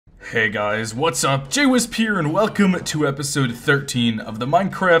Hey guys, what's up? JWhisp here and welcome to episode 13 of the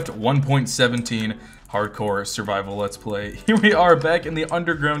Minecraft 1.17 Hardcore Survival Let's Play. Here we are back in the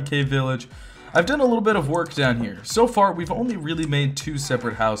underground cave village. I've done a little bit of work down here. So far, we've only really made two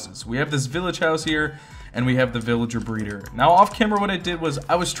separate houses. We have this village house here, and we have the villager breeder. Now off camera what I did was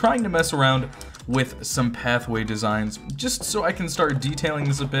I was trying to mess around with some pathway designs just so I can start detailing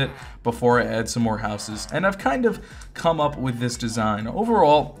this a bit before I add some more houses, and I've kind of come up with this design.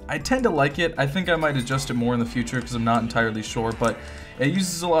 Overall, I tend to like it. I think I might adjust it more in the future because I'm not entirely sure, but it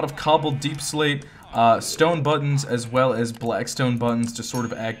uses a lot of cobbled deep slate, stone buttons as well as black stone buttons to sort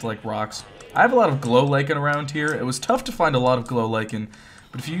of act like rocks. I have a lot of glow lichen around here. It was tough to find a lot of glow lichen,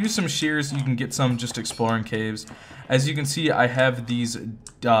 but if you use some shears, you can get some just exploring caves. As you can see, I have these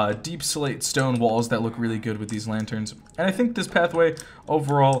deep slate stone walls that look really good with these lanterns. And I think this pathway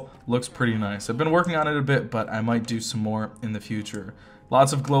overall looks pretty nice. I've been working on it a bit, but I might do some more in the future.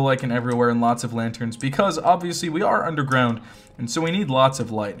 Lots of glow lichen everywhere and lots of lanterns because obviously we are underground and so we need lots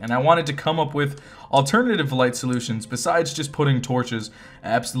of light. And I wanted to come up with alternative light solutions besides just putting torches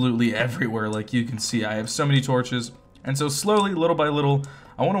absolutely everywhere. Like you can see, I have so many torches. And so slowly, little by little,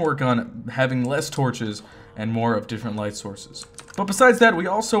 I want to work on having less torches and more of different light sources. But besides that, we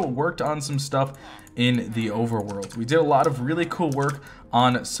also worked on some stuff in the overworld. We did a lot of really cool work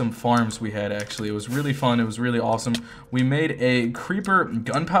on some farms we had, actually. It was really fun. It was really awesome. We made a creeper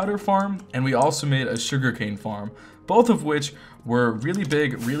gunpowder farm, and we also made a sugarcane farm, both of which were really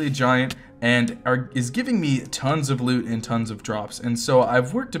big, really giant, and is giving me tons of loot and tons of drops. And so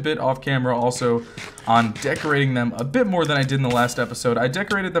I've worked a bit off camera also on decorating them a bit more than I did in the last episode. I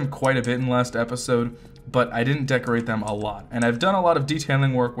decorated them quite a bit in the last episode, but I didn't decorate them a lot. And I've done a lot of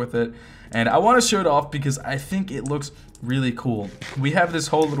detailing work with it, and I want to show it off because I think it looks really cool. We have this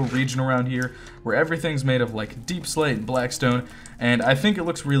whole little region around here where everything's made of like deep slate and black stone, and I think it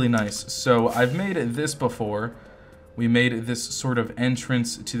looks really nice. So I've made this before. We made this sort of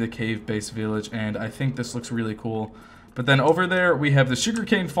entrance to the cave-based village, and I think this looks really cool. But then over there, we have the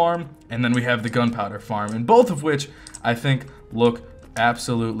sugarcane farm, and then we have the gunpowder farm, and both of which I think look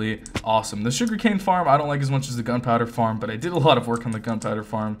absolutely awesome. The sugarcane farm I don't like as much as the gunpowder farm, but I did a lot of work on the gunpowder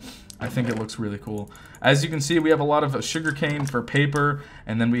farm. I think it looks really cool. As you can see, we have a lot of sugarcane for paper,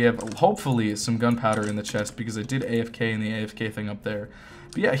 and then we have hopefully some gunpowder in the chest because I did AFK in the AFK thing up there.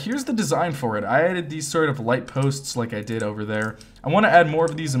 But yeah, here's the design for it. I added these sort of light posts like I did over there. I want to add more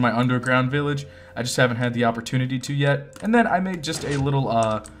of these in my underground village. I just haven't had the opportunity to yet. And then I made just a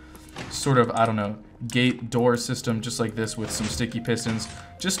little sort of, I don't know, gate door system just like this with some sticky pistons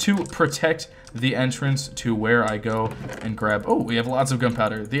just to protect the entrance to where I go and grab. Oh, we have lots of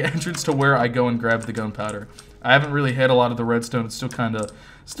gunpowder. The entrance to where I go and grab the gunpowder. I haven't really hit a lot of the redstone. It's still kind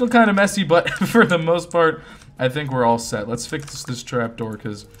of messy, but for the most part, I think we're all set. Let's fix this trapdoor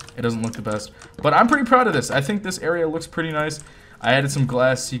because it doesn't look the best. But I'm pretty proud of this. I think this area looks pretty nice. I added some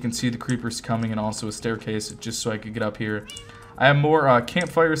glass so you can see the creepers coming and also a staircase just so I could get up here. I have more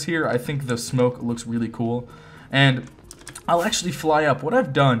campfires here. I think the smoke looks really cool. And I'll actually fly up. What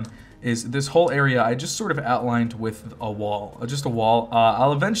I've done is this whole area I just sort of outlined with a wall, just a wall.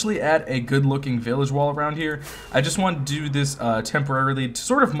 I'll eventually add a good looking village wall around here. I just want to do this temporarily to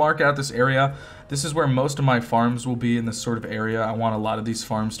sort of mark out this area. This is where most of my farms will be, in this sort of area. I want a lot of these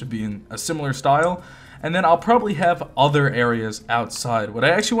farms to be in a similar style. And then I'll probably have other areas outside. What I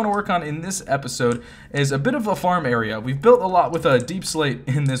actually want to work on in this episode is a bit of a farm area. We've built a lot with a deep slate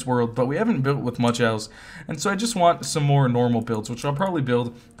in this world, but we haven't built with much else. And so I just want some more normal builds, which I'll probably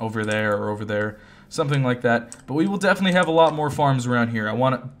build over there or over there, something like that. But we will definitely have a lot more farms around here. I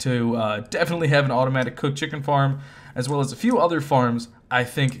want to definitely have an automatic cooked chicken farm, as well as a few other farms I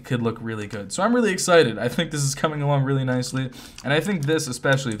think could look really good. So I'm really excited. I think this is coming along really nicely. And I think this,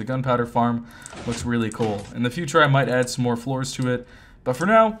 especially, the gunpowder farm, looks really cool. In the future, I might add some more floors to it. But for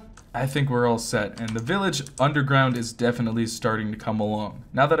now, I think we're all set. And the village underground is definitely starting to come along.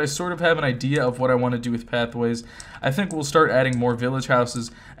 Now that I sort of have an idea of what I want to do with pathways, I think we'll start adding more village houses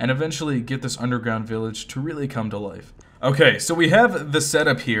and eventually get this underground village to really come to life. Okay, so we have the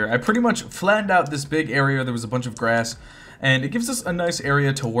setup here. I pretty much flattened out this big area. There was a bunch of grass, and it gives us a nice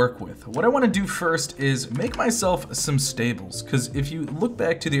area to work with. What I want to do first is make myself some stables, because if you look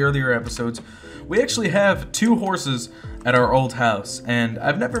back to the earlier episodes, we actually have 2 horses at our old house, and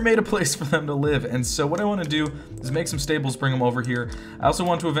I've never made a place for them to live, and so what I want to do is make some stables, bring them over here. I also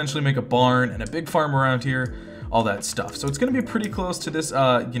want to eventually make a barn and a big farm around here, all that stuff. So it's going to be pretty close to this,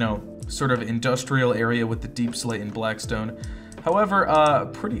 you know, sort of industrial area with the deep slate and blackstone. However,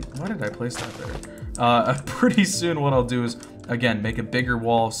 why did I place that there? Pretty soon what I'll do is again, make a bigger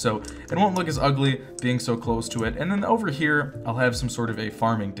wall so it won't look as ugly being so close to it. And then over here, I'll have some sort of a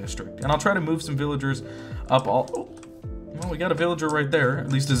farming district. And I'll try to move some villagers up all... Oh, well, we got a villager right there, at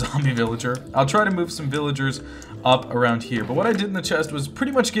least a zombie villager. I'll try to move some villagers up around here. But what I did in the chest was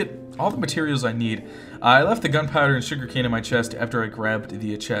pretty much get all the materials I need. I left the gunpowder and sugarcane in my chest after I grabbed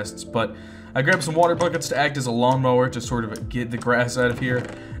the chests, but I grabbed some water buckets to act as a lawnmower to sort of get the grass out of here.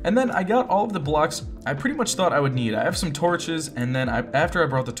 And then I got all of the blocks I pretty much thought I would need. I have some torches, and then after I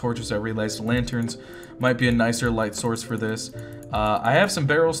brought the torches, I realized lanterns might be a nicer light source for this. I have some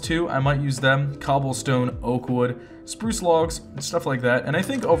barrels too. I might use them. Cobblestone, oak wood, spruce logs, stuff like that. And I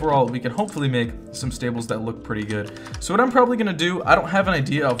think overall we can hopefully make some stables that look pretty good. So what I'm probably going to do, I don't have an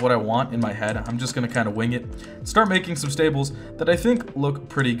idea of what I want in my head. I'm just going to kind of wing it. Start making some stables that I think look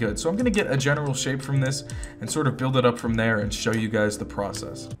pretty good. So I'm going to get a general shape from this and sort of build it up from there and show you guys the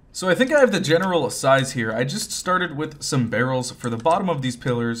process. So I think I have the general size here. I just started with some barrels for the bottom of these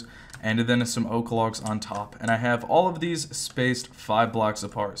pillars and then some oak logs on top. And I have all of these spaced 5 blocks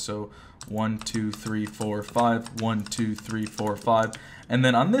apart. So 1, 2, 3, 4, 5, 1, 2, 3, 4, 5. And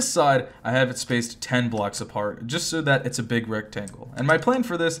then on this side, I have it spaced 10 blocks apart, just so that it's a big rectangle. And my plan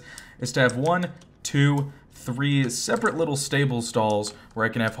for this is to have 1, 2, 3 separate little stable stalls where I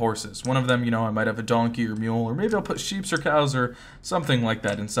can have horses. One of them, you know, I might have a donkey or mule, or maybe I'll put sheep or cows or something like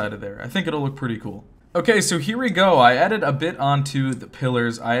that inside of there. I think it'll look pretty cool. Okay, so here we go. I added a bit onto the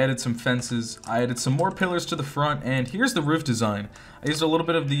pillars. I added some fences. I added some more pillars to the front, and here's the roof design. I used a little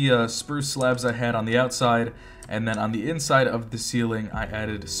bit of the spruce slabs I had on the outside, and then on the inside of the ceiling, I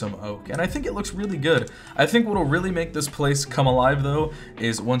added some oak. And I think it looks really good. I think what will really make this place come alive, though,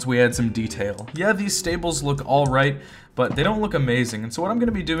 is once we add some detail. Yeah, these stables look all right, but they don't look amazing. And so what I'm going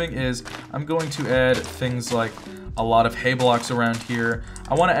to be doing is I'm going to add things like a lot of hay blocks around here.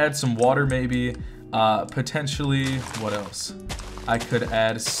 I want to add some water, maybe. Potentially, what else? I could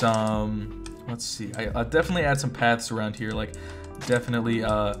add some, let's see, I'll definitely add some paths around here, like definitely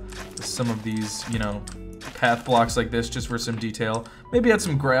some of these, you know, path blocks like this just for some detail. Maybe add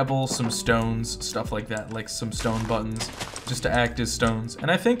some gravel, some stones, stuff like that, like some stone buttons just to act as stones. And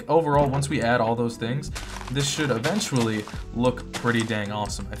I think overall, once we add all those things, this should eventually look pretty dang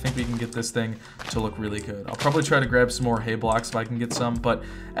awesome. I think we can get this thing to look really good. I'll probably try to grab some more hay blocks if I can get some, but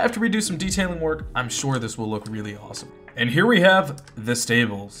after we do some detailing work, I'm sure this will look really awesome. And here we have the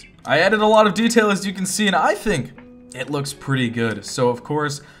stables. I added a lot of detail, as you can see, and I think it looks pretty good. So of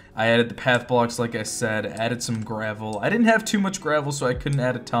course, I added the path blocks, like I said, added some gravel. I didn't have too much gravel, so I couldn't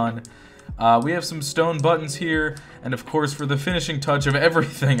add a ton. We have some stone buttons here, and of course, for the finishing touch of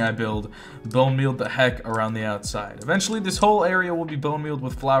everything I build, bone mealed the heck around the outside. Eventually, this whole area will be bone mealed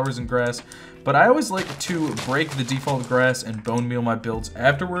with flowers and grass, but I always like to break the default grass and bone meal my builds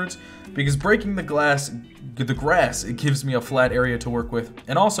afterwards, because breaking the grass, it gives me a flat area to work with.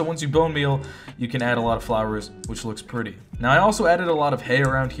 And also, once you bone meal, you can add a lot of flowers, which looks pretty. Now, I also added a lot of hay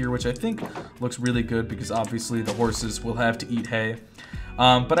around here, which I think looks really good, because obviously the horses will have to eat hay.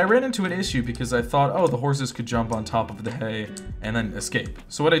 But I ran into an issue because I thought, oh, the horses could jump on top of the hay and then escape.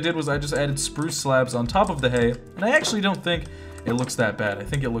 So what I did was I just added spruce slabs on top of the hay, and I actually don't think it looks that bad. I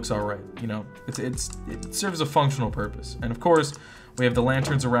think it looks alright. You know, it serves a functional purpose. And of course, we have the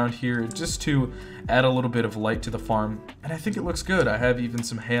lanterns around here just to add a little bit of light to the farm, and I think it looks good. I have even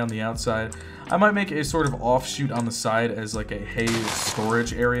some hay on the outside. I might make a sort of offshoot on the side as like a hay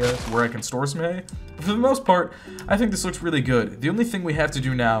storage area where I can store some hay. But for the most part, I think this looks really good. The only thing we have to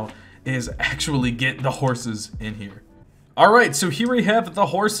do now is actually get the horses in here. Alright, so here we have the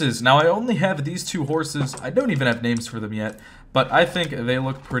horses. Now I only have these 2 horses. I don't even have names for them yet, but I think they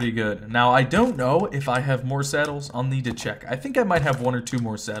look pretty good. Now I don't know if I have more saddles. I'll need to check. I think I might have 1 or 2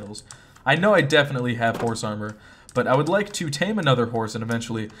 more saddles. I know I definitely have horse armor, but I would like to tame another horse and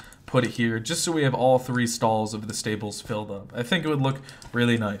eventually put it here, just so we have all 3 stalls of the stables filled up. I think it would look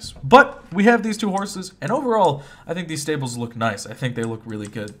really nice. But we have these 2 horses, and overall, I think these stables look nice. I think they look really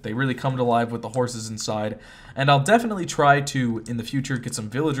good. They really come to life with the horses inside, and I'll definitely try to, in the future, get some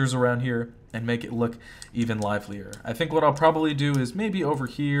villagers around here and make it look even livelier. I think what I'll probably do is maybe over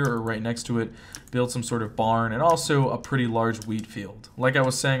here or right next to it, build some sort of barn and also a pretty large wheat field. Like I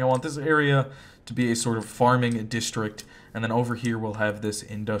was saying, I want this area to be a sort of farming district, and then over here we'll have this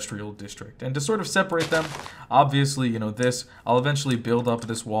industrial district. And to sort of separate them, obviously, you know, I'll eventually build up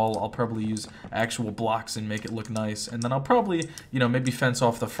this wall. I'll probably use actual blocks and make it look nice, and then I'll probably, you know, maybe fence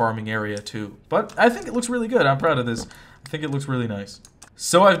off the farming area too. But I think it looks really good. I'm proud of this. I think it looks really nice.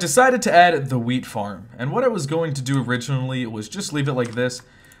 So I've decided to add the wheat farm, and what I was going to do originally was just leave it like this,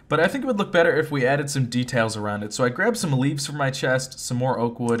 but I think it would look better if we added some details around it. So I grabbed some leaves from my chest, some more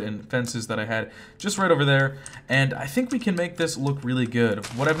oak wood and fences that I had just right over there, and I think we can make this look really good.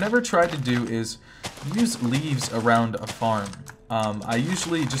 What I've never tried to do is use leaves around a farm. I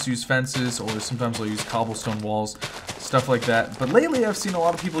usually just use fences, or sometimes I'll use cobblestone walls, stuff like that. But lately I've seen a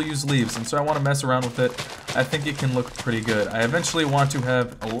lot of people use leaves, and so I want to mess around with it. I think it can look pretty good. I eventually want to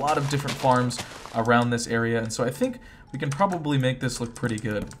have a lot of different farms around this area, and so I think we can probably make this look pretty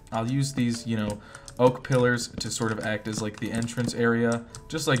good. I'll use these, you know, oak pillars to sort of act as like the entrance area,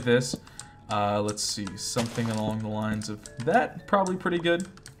 just like this. Let's see, something along the lines of that, probably pretty good.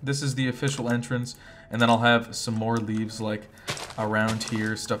 This is the official entrance, and then I'll have some more leaves like around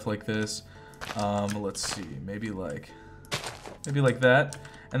here, stuff like this. Let's see, maybe like that.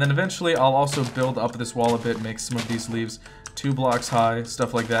 And then eventually I'll also build up this wall a bit, make some of these leaves 2 blocks high,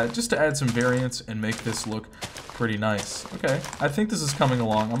 stuff like that, just to add some variance and make this look pretty nice. Okay, I think this is coming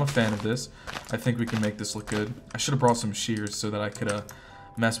along. I'm a fan of this. I think we can make this look good. I should have brought some shears so that I could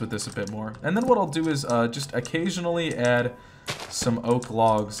mess with this a bit more. And then what I'll do is just occasionally add some oak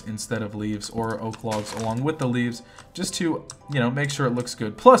logs instead of leaves, or oak logs along with the leaves, just to, you know, make sure it looks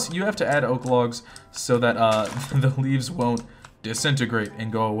good. Plus, you have to add oak logs so that the leaves won't disintegrate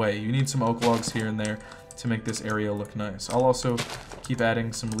and go away. You need some oak logs here and there to make this area look nice. I'll also keep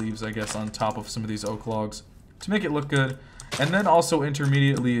adding some leaves, I guess, on top of some of these oak logs to make it look good. And then also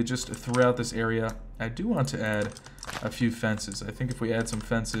intermediately, just throughout this area, I do want to add a few fences. I think if we add some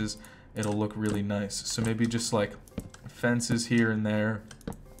fences, it'll look really nice. So maybe just like fences here and there,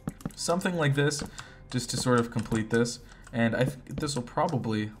 something like this, just to sort of complete this. And I think this will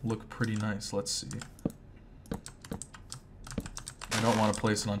probably look pretty nice. Let's see. I don't want to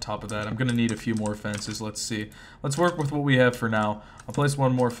place it on top of that. I'm going to need a few more fences. Let's see. Let's work with what we have for now. I'll place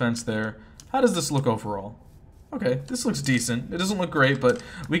one more fence there. How does this look overall? Okay, this looks decent. It doesn't look great, but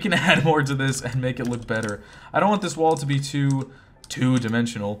we can add more to this and make it look better. I don't want this wall to be too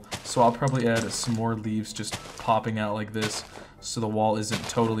two-dimensional, so I'll probably add some more leaves just popping out like this so the wall isn't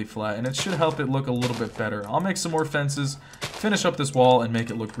totally flat, and it should help it look a little bit better. I'll make some more fences, finish up this wall, and make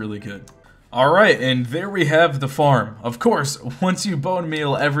it look really good. Alright, and there we have the farm. Of course, once you bone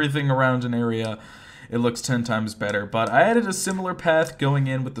meal everything around an area, it looks 10 times better. But I added a similar path going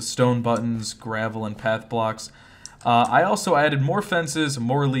in with the stone buttons, gravel, and path blocks. I also added more fences,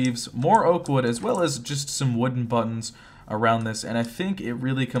 more leaves, more oak wood, as well as just some wooden buttons around this. And I think it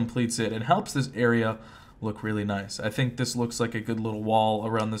really completes it and helps this area look really nice. I think this looks like a good little wall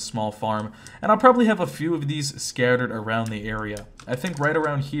around this small farm, and I'll probably have a few of these scattered around the area. I think right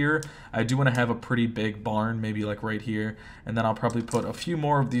around here I do want to have a pretty big barn, maybe like right here, and then I'll probably put a few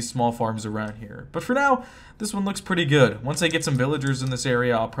more of these small farms around here. But for now, this one looks pretty good. Once I get some villagers in this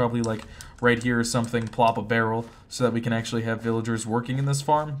area, I'll probably like right here or something plop a barrel so that we can actually have villagers working in this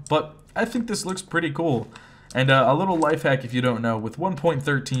farm. But I think this looks pretty cool. And a little life hack if you don't know, with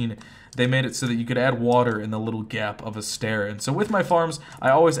 1.13 they made it so that you could add water in the little gap of a stair. And so with my farms,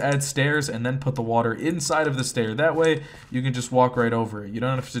 I always add stairs and then put the water inside of the stair. That way you can just walk right over it. You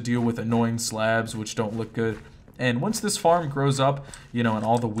don't have to deal with annoying slabs which don't look good. And once this farm grows up, you know, and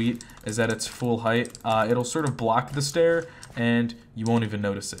all the wheat is at its full height, it'll sort of block the stair and you won't even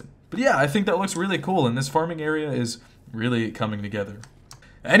notice it. But yeah, I think that looks really cool, and this farming area is really coming together.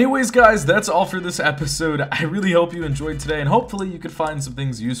 Anyways, guys, that's all for this episode. I really hope you enjoyed today, and hopefully you could find some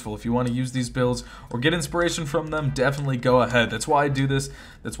things useful. If you want to use these builds or get inspiration from them, definitely go ahead. That's why I do this.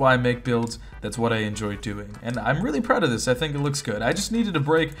 That's why I make builds. That's what I enjoy doing. And I'm really proud of this. I think it looks good. I just needed a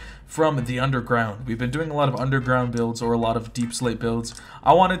break from the underground. We've been doing a lot of underground builds or a lot of deep slate builds.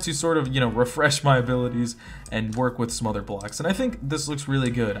 I wanted to sort of, you know, refresh my abilities and work with some other blocks. And I think this looks really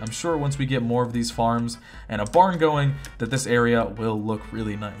good. I'm sure once we get more of these farms and a barn going, that this area will look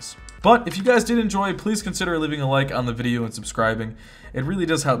really nice. But if you guys did enjoy, please consider leaving a like on the video and subscribing. It really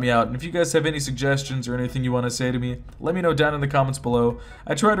does help me out. And if you guys have any suggestions or anything you want to say to me, let me know down in the comments below.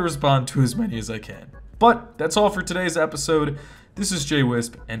 I try to respond to as many as I can. But that's all for today's episode. This is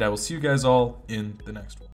JWhisp, and I will see you guys all in the next one.